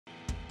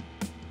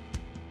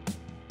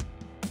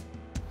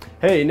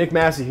Hey, Nick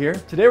Massie here.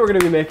 Today we're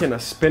going to be making a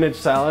spinach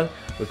salad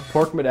with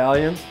pork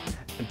medallions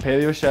and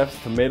PaleoChef's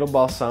tomato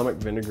balsamic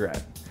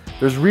vinaigrette.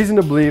 There's reason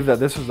to believe that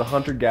this was the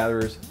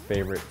hunter-gatherer's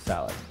favorite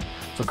salad.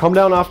 So come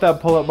down off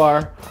that pull-up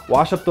bar,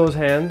 wash up those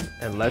hands,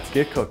 and let's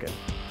get cooking.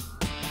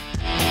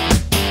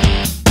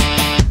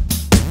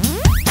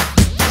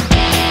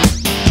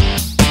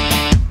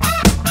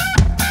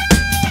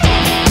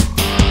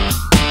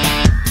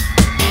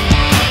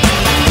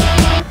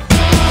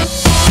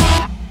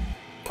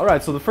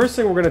 Alright, so the first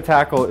thing we're going to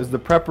tackle is the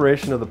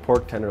preparation of the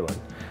pork tenderloin.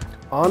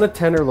 On a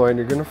tenderloin,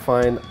 you're going to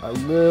find a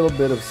little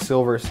bit of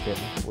silver skin,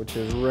 which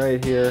is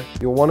right here.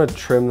 You'll want to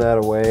trim that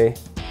away.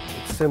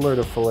 It's similar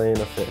to filleting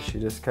a fish. You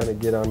just kind of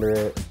get under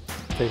it,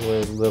 take away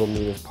as little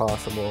meat as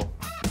possible.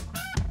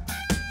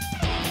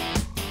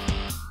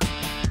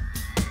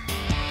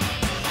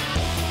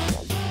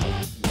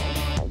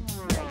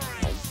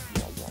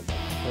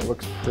 That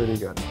looks pretty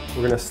good.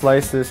 We're going to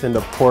slice this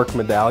into pork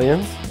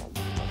medallions.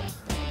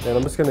 And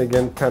I'm just going to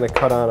again kind of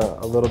cut on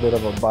a little bit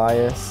of a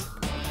bias.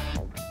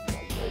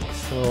 Like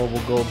so,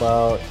 we'll go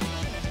about a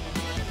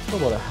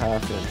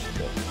 1/2 inch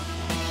thick.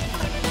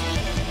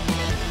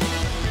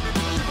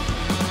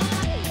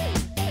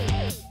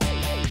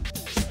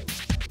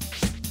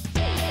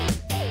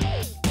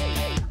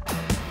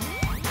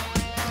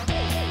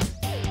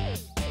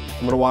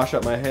 I'm going to wash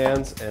up my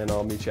hands and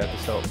I'll meet you at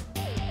the stove.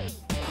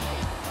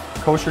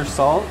 Kosher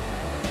salt.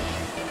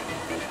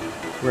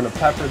 We're going to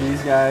pepper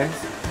these guys.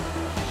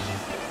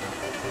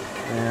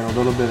 And a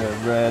little bit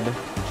of red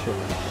chili.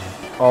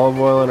 Olive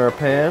oil in our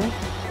pan.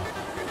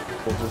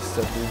 We'll just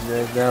set these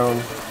guys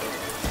down,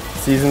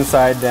 season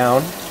side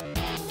down.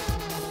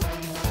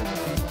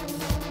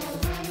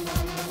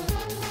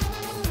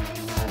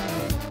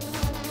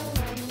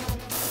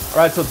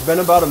 Alright, so it's been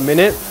about a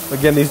minute.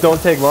 Again, these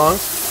don't take long.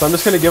 So I'm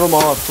just going to give them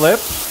all a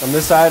flip. On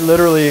this side,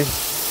 literally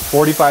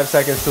 45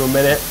 seconds to a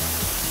minute.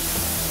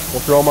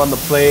 We'll throw them on the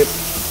plate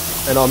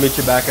and I'll meet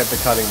you back at the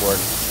cutting board.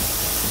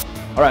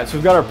 Alright, so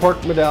we've got our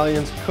pork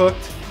medallions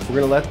cooked. We're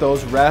going to let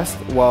those rest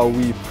while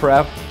we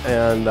prep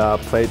and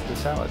plate the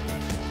salad.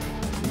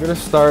 We're going to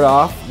start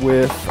off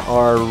with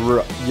our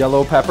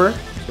yellow pepper.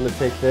 I'm going to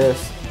take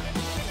this,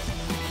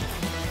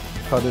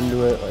 cut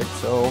into it like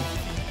so.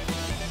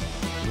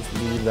 Just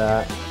leave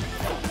that.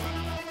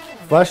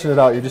 Fleshing it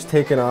out, you're just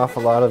taking off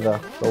a lot of the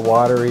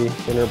watery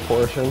inner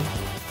portion.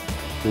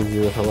 Leaves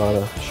you with a lot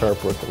of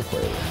sharp looking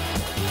flavor.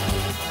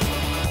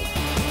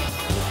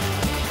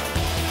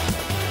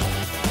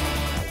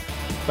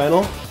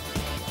 Fennel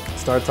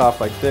starts off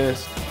like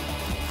this,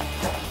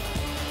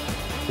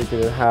 take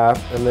it in half,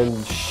 and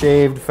then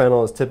shaved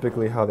fennel is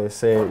typically how they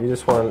say it. You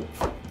just want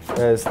it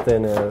as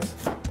thin as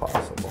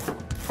possible,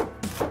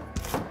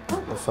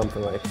 or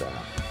something like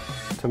that.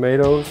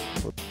 Tomatoes,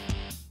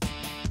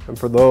 and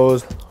for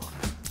those,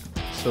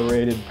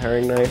 serrated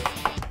paring knife.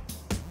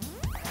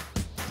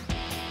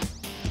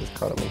 Just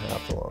cut them in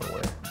half the long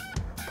way.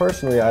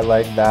 Personally, I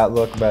like that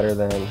look better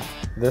than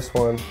this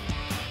one.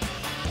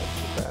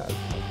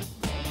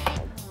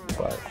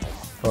 But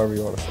however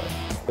you want to say.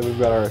 Then we've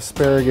got our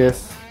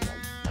asparagus,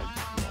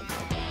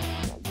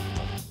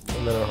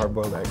 and then our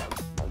hard-boiled egg.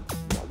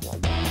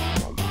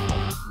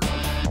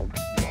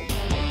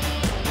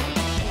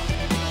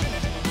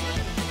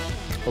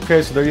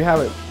 Okay, so there you have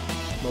it.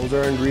 Those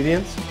are our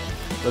ingredients.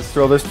 Let's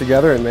throw this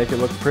together and make it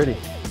look pretty.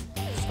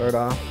 Start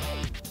off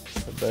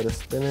with a bed of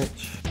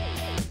spinach.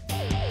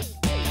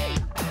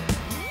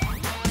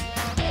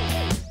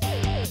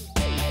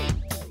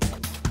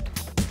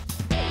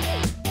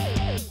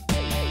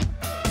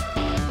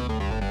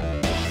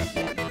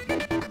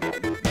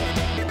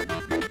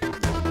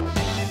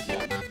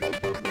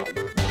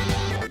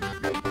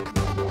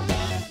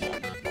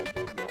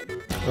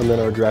 And then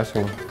our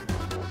dressing.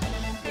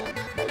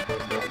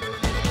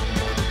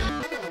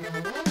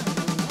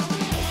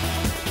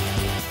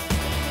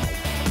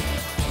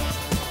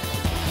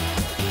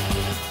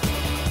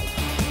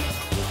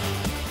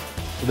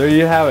 So there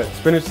you have it,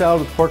 spinach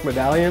salad with pork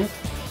medallions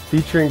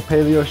featuring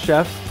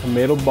PaleoChef's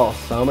tomato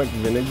balsamic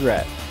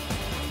vinaigrette.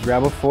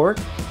 Grab a fork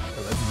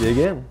and let's dig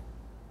in.